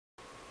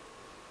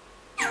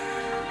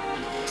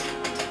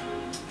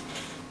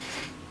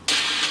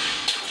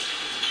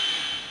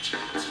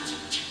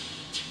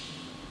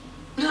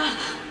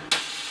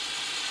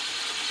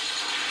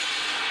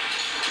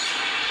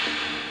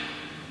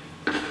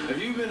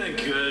been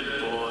a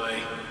good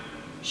boy.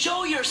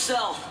 Show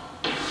yourself!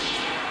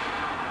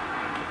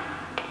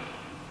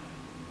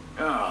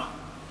 Oh,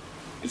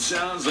 it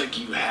sounds like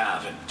you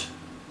haven't.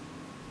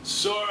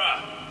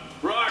 Sora!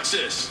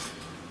 Roxas!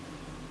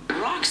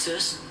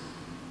 Roxas?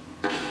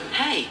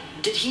 Hey,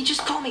 did he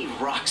just call me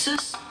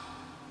Roxas?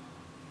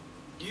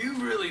 You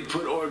really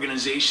put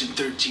Organization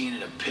 13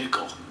 in a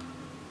pickle.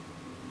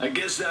 I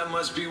guess that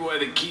must be why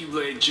the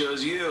Keyblade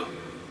chose you.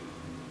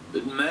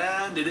 But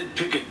man, did it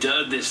pick a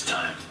dud this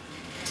time.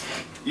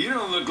 You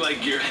don't look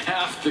like you're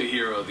half the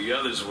hero the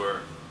others were.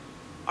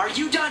 Are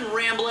you done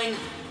rambling?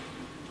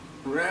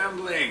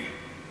 Rambling?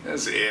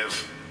 As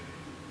if.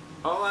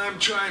 All I'm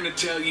trying to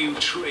tell you,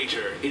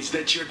 traitor, is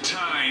that your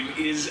time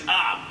is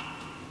up.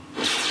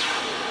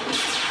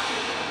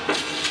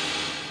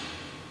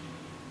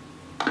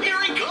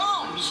 Here he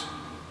comes!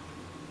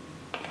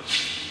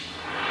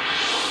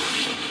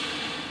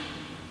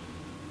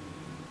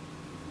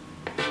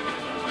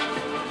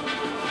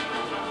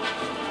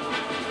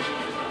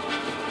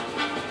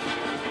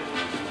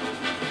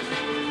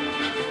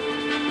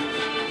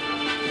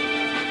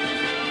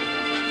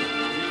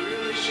 You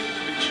really shouldn't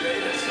have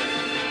betrayed us.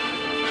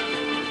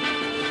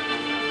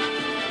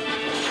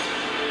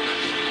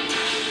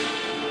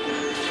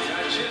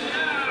 Gotcha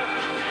now!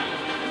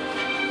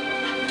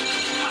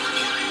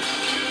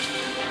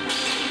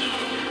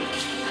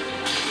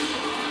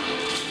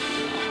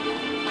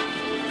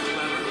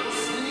 Clever little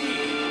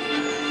sneak.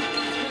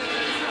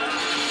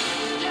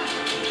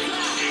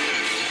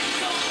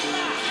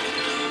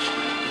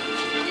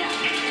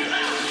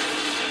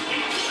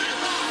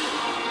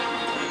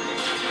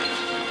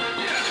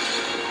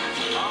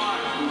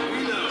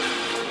 Reload.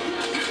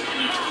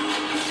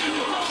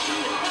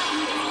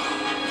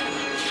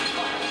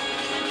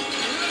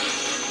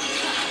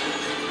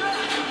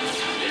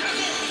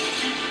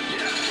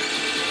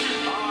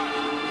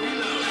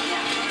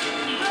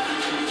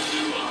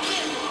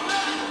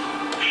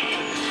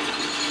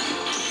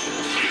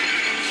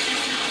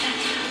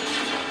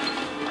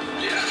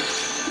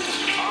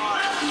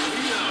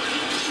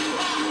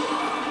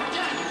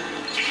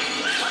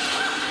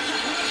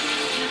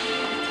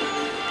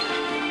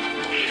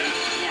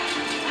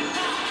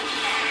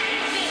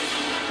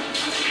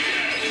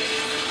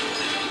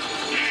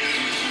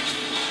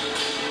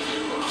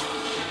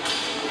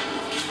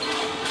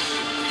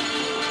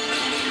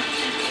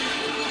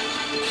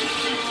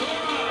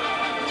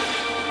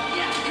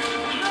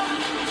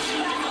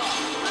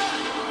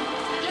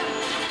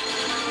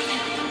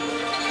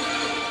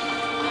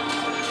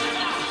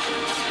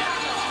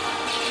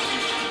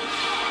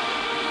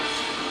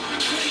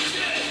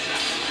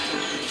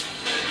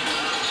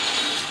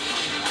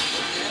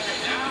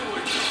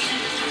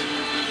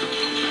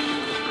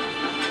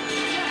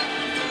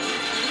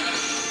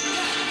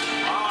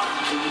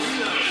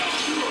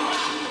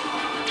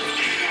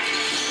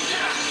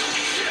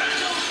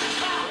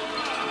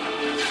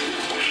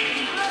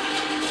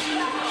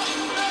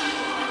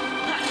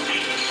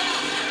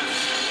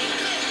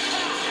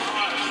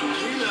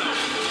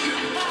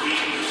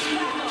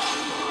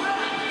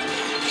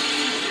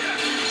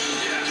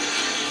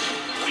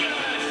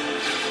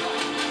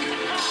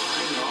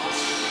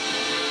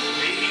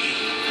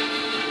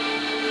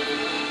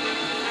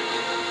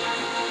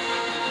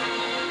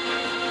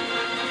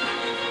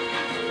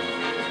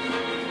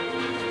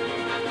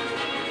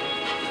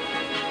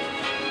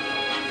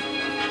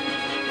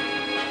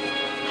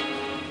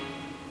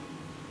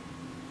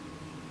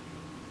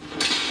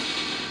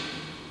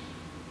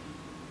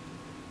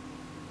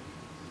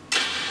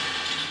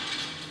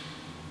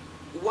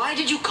 Why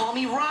did you call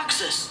me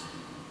Roxas?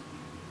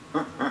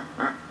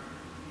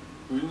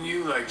 Wouldn't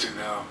you like to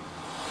know?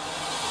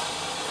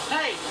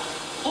 Hey,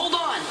 hold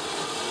on!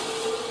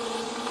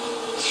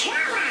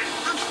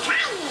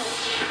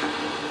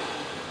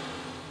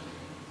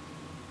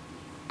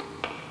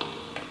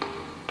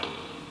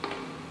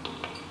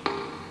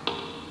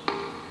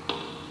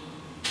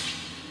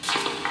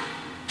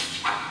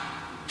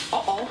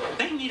 Uh-oh,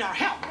 they need our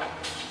help.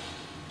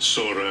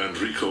 Sora and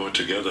Riku are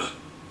together.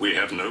 We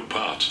have no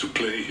part to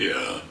play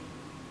here.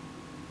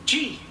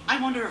 Gee,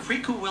 I wonder if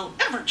Riku will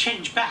ever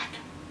change back.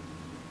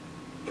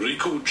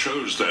 Riku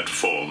chose that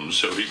form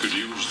so he could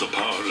use the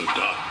power of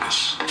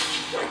darkness.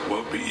 It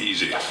won't be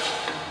easy.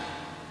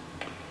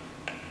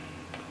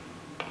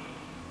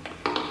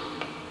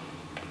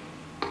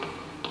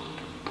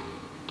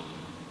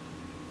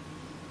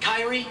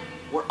 Kairi,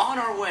 we're on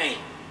our way.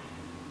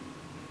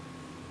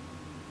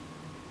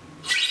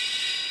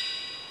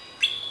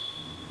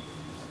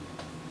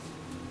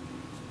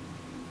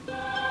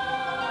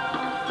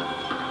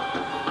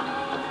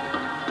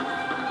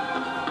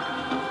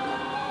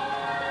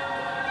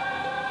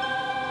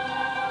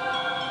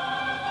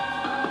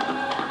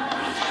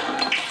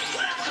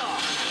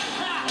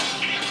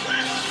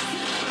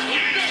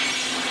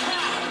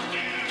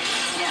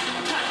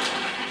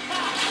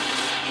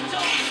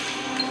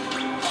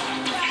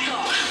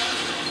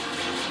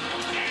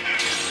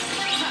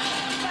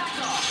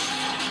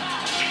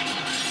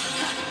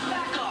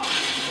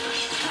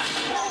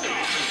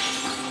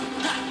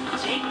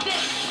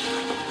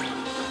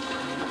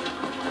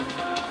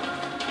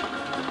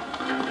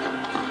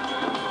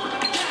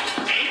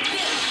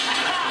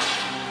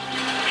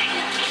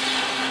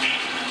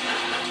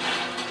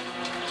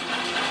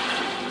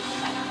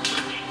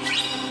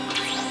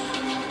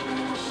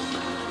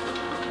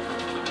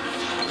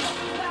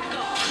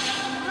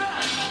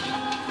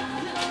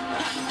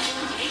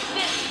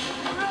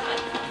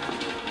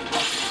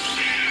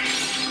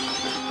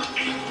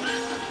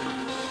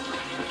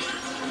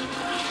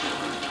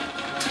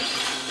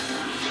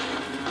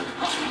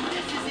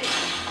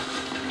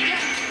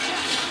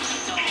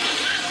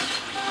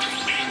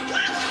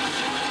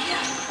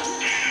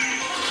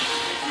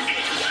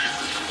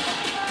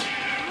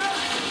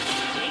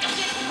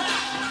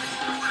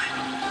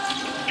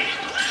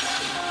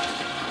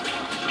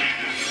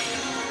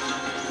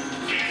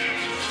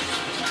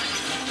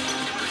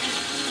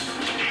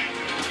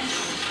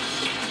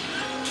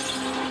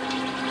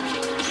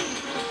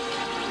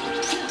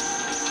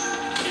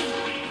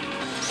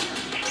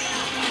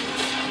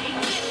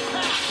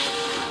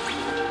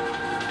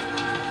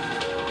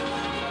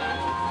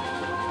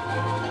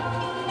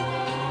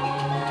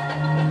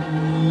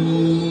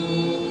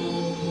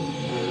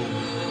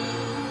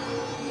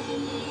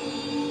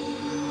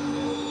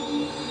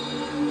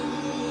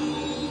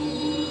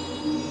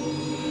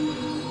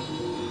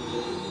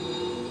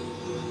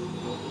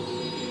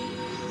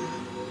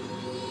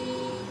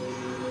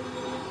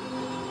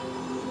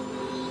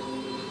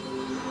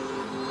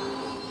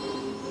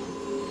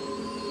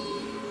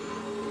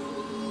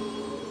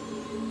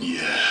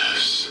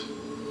 Yes.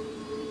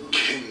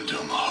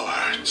 Kingdom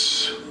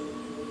Hearts.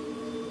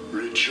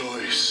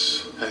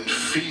 Rejoice and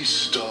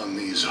feast on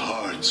these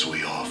hearts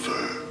we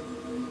offer.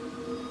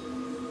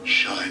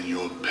 Shine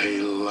your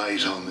pale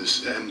light on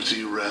this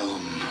empty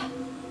realm.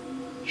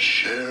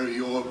 Share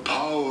your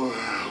power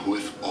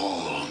with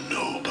all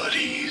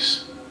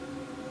nobodies.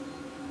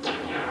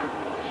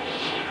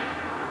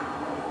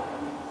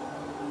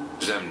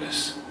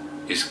 Xemnas,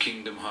 is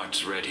Kingdom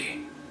Hearts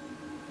ready?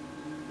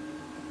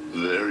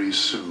 Very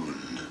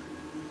soon.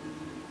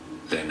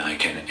 Then I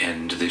can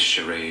end this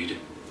charade?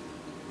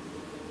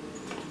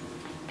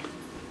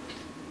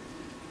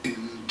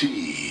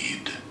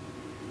 Indeed.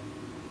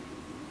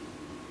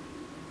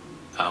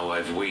 How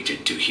I've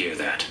waited to hear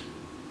that.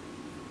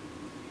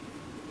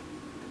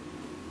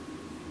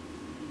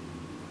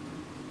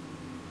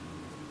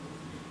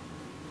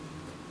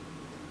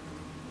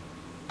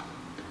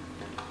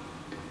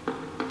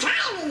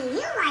 Kairi,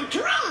 you are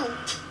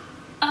great!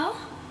 Oh?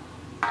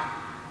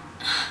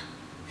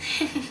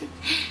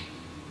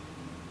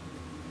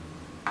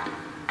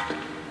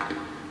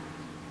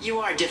 You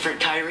are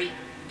different, Kairi,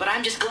 but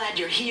I'm just glad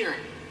you're here.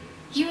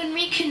 You and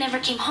Riku never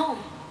came home,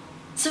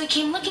 so I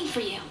came looking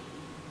for you.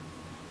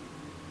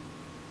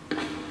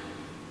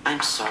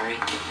 I'm sorry.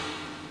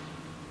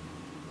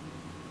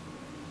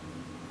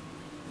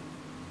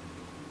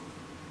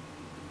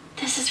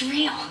 This is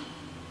real.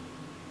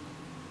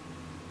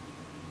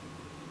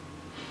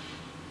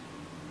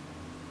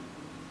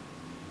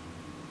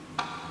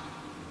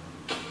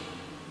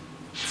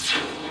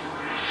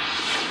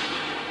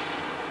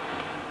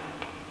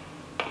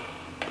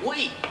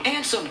 Wait,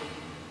 Ansem!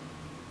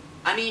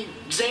 I mean,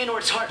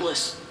 Xehanort's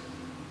Heartless.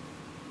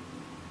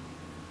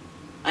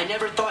 I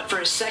never thought for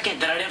a second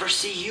that I'd ever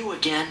see you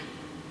again.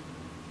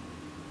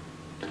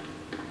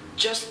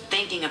 Just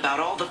thinking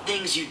about all the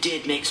things you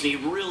did makes me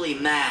really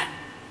mad.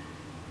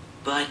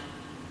 But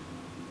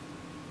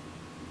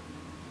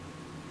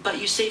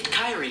you saved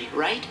Kairi,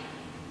 right?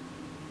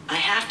 I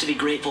have to be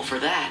grateful for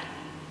that.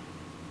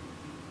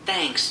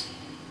 Thanks.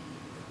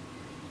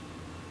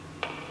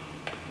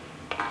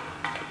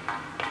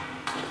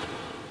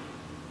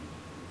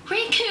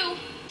 Riku,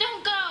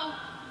 don't go!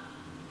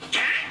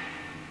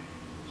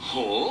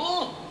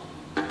 Oh?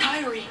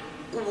 Kairi,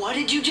 what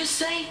did you just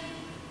say?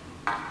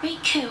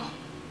 Riku.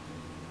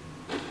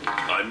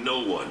 I'm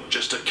no one,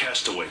 just a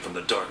castaway from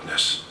the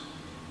darkness.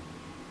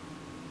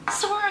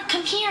 Sora,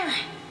 come here.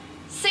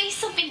 Say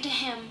something to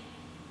him.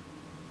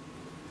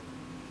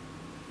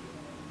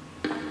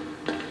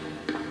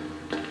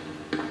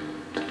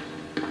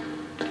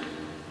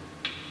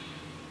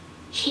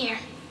 Here.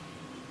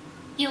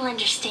 You'll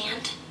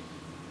understand.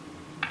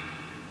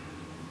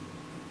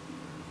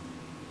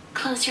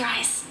 Close your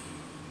eyes.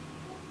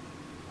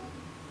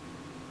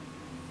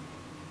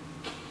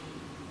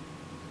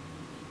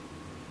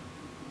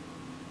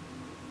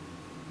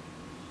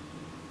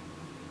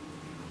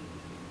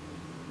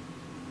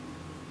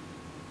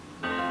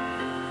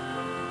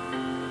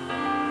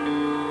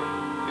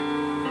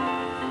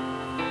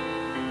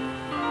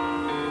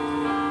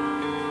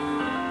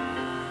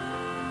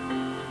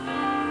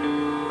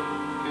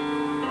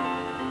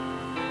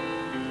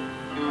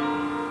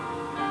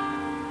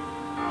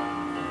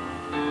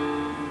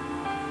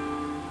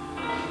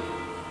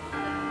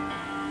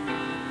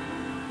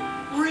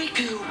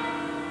 Riku!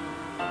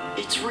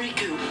 It's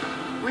Riku.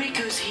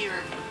 Riku's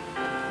here.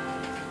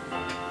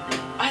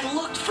 I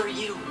looked for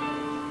you.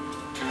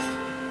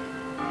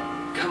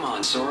 Come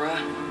on,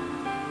 Sora.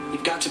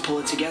 You've got to pull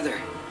it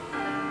together.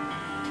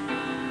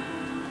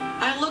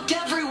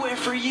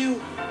 for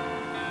you.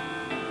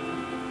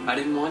 I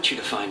didn't want you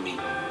to find me.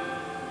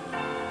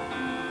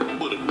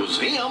 But it was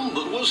him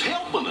that was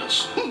helping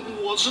us,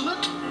 wasn't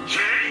it?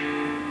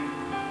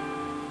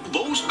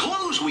 Those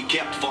clues we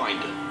kept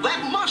finding,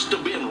 that must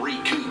have been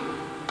Riku.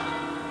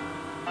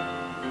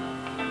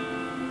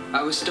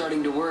 I was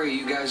starting to worry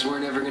you guys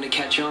weren't ever going to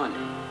catch on.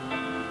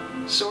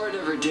 Sora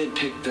never did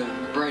pick the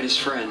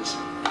brightest friends.